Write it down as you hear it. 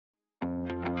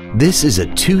This is a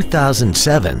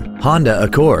 2007 Honda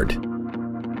Accord.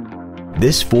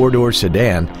 This four-door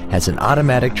sedan has an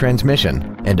automatic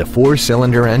transmission and a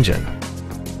four-cylinder engine.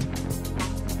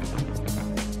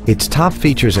 Its top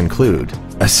features include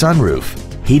a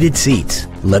sunroof, heated seats,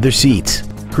 leather seats,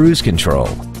 cruise control,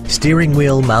 steering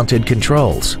wheel mounted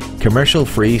controls,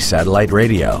 commercial-free satellite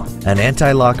radio, an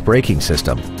anti-lock braking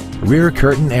system, rear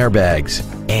curtain airbags,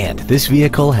 and this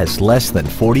vehicle has less than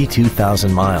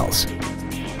 42,000 miles.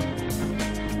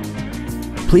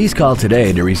 Please call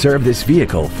today to reserve this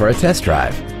vehicle for a test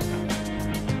drive.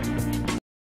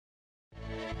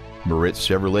 Moritz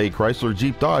Chevrolet Chrysler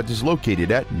Jeep Dodge is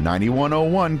located at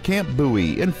 9101 Camp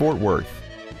Bowie in Fort Worth.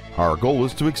 Our goal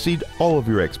is to exceed all of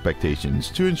your expectations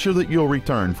to ensure that you'll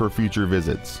return for future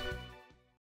visits.